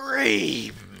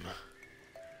scream!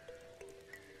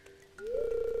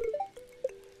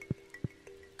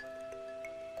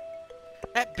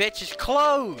 That bitch is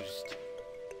closed!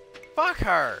 Fuck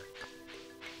her!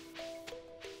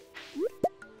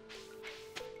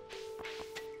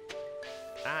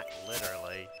 Not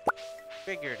literally.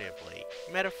 Figuratively.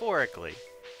 Metaphorically.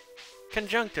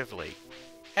 Conjunctively.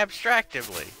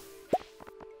 Abstractively.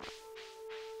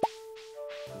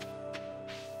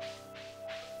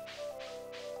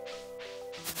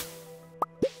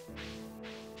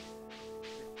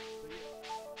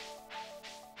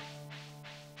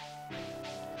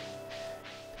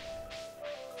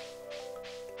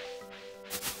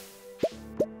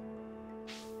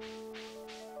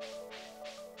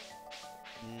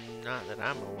 Not that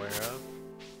I'm aware of.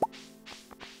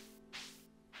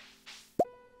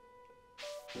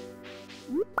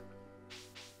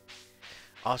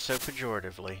 Also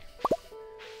pejoratively.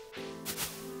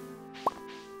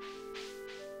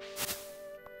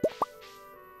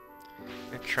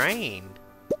 A train?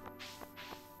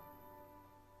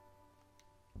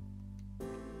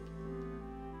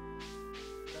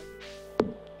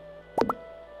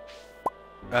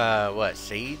 What,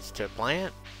 seeds to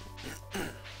plant?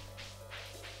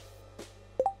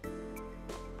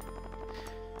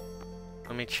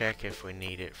 Let me check if we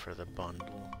need it for the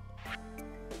bundle.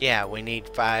 Yeah, we need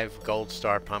 5 gold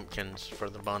star pumpkins for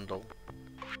the bundle.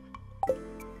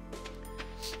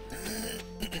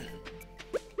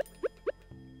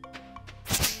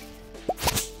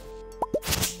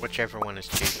 Whichever one is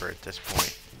cheaper at this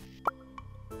point.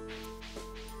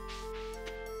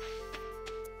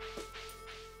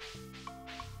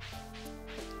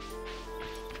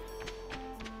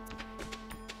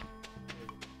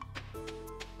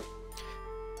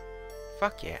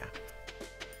 Fuck yeah.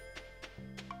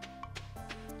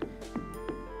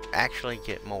 Actually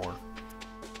get more.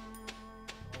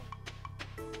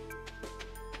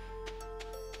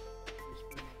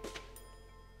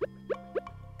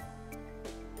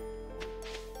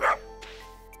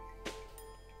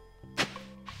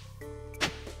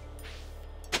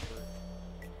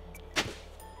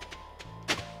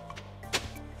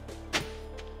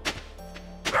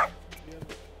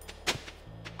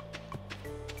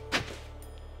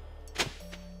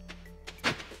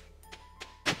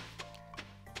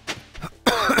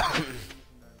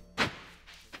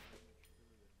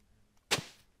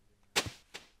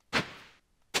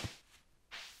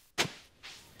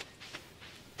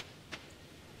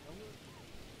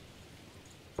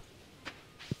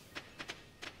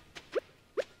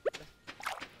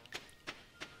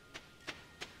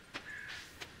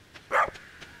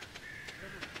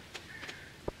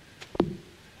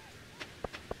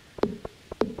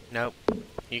 Nope.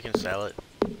 You can sell it.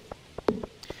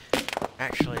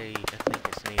 Actually, I think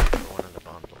it's needed for one of the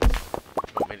bundles.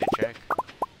 Want me to check?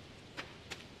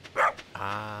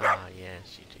 Ah,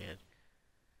 yes, you did.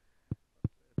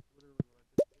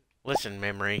 Listen,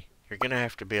 Memory, you're gonna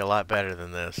have to be a lot better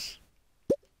than this.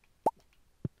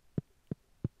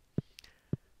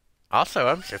 Also,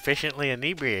 I'm sufficiently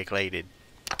inebriated.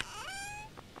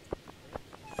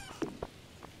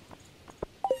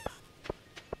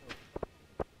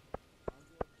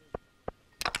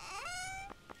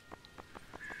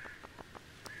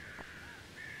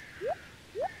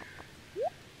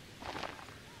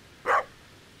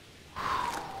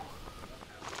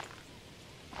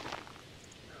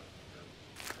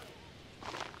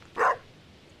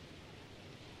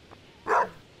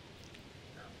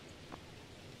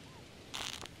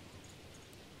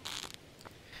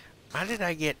 How did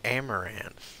I get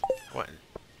amaranth? What?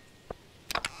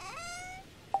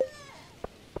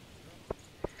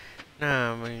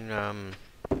 No, I mean,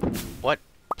 what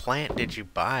plant did you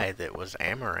buy that was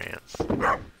amaranth?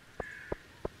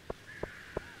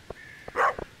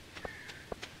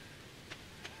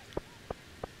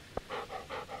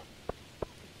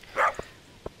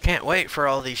 Can't wait for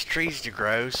all these trees to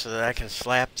grow so that I can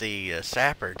slap the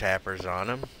sapper tappers on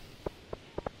them.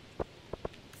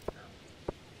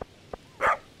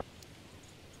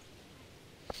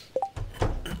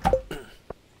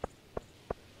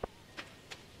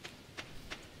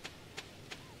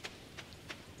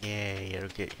 Yay, it'll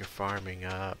get your farming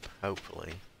up,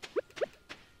 hopefully.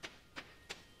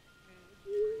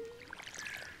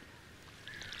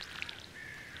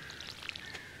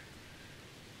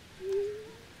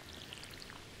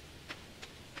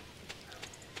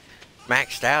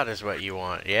 Maxed out is what you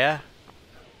want, yeah?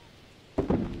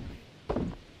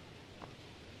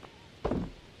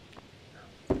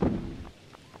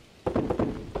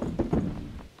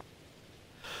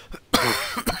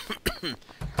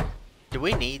 Do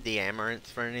we need the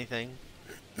amaranth for anything?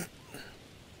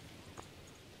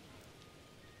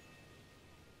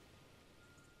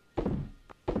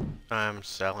 I'm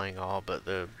selling all but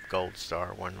the gold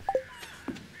star one.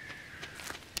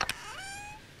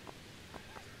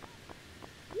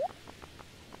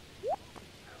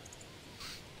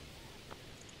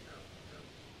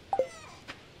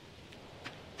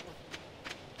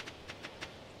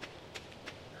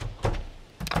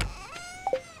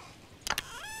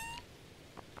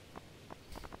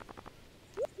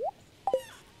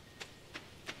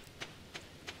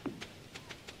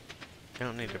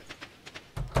 Don't need to.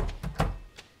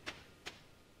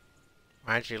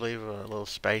 Why'd you leave a little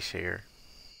space here?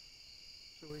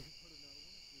 So we can put another one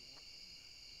if we want to.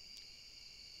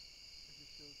 It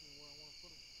just shows me where I want to put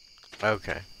them.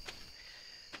 Okay.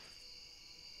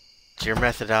 It's your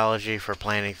methodology for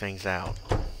planning things out. Yep.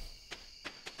 So let's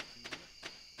see here.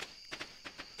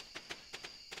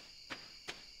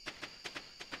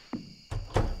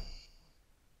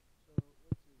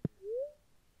 Yeah.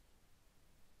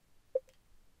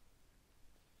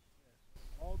 So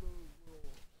all those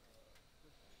little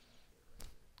crystal units there, right there.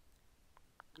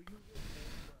 We can get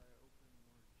more by opening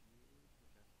more gears,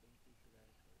 which I think we should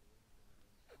actually open. And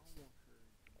I'm almost sure you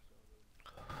can sell those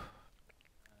fucking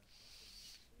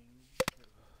things that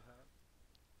we've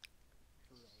got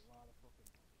for a lot of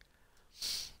fucking money.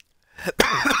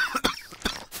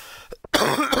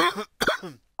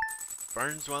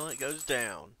 Burns while it goes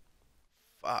down.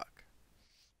 Fuck.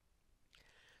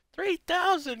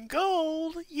 3,000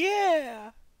 gold!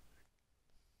 Yeah!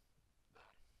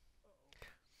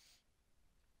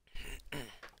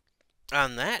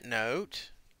 On that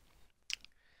note,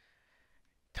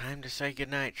 time to say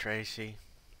goodnight, Tracy.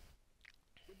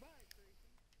 Goodbye, Tracy.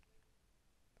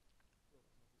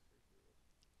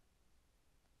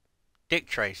 Dick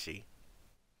Tracy.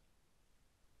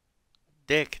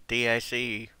 Dick,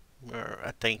 D-I-C, or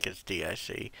I think it's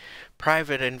D-I-C.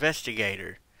 Private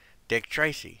investigator, Dick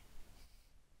Tracy.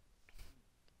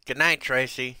 Good night,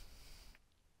 Tracy.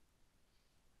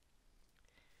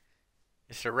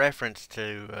 It's a reference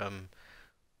to,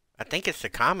 I think it's the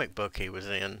comic book he was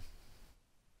in.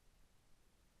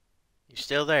 You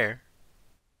still there?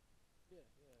 Yeah,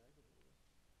 yeah, I get it.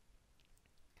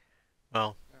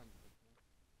 Well, Good point.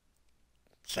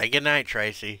 say goodnight,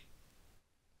 Tracy.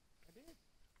 I did.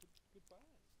 Goodbye.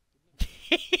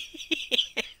 Good night.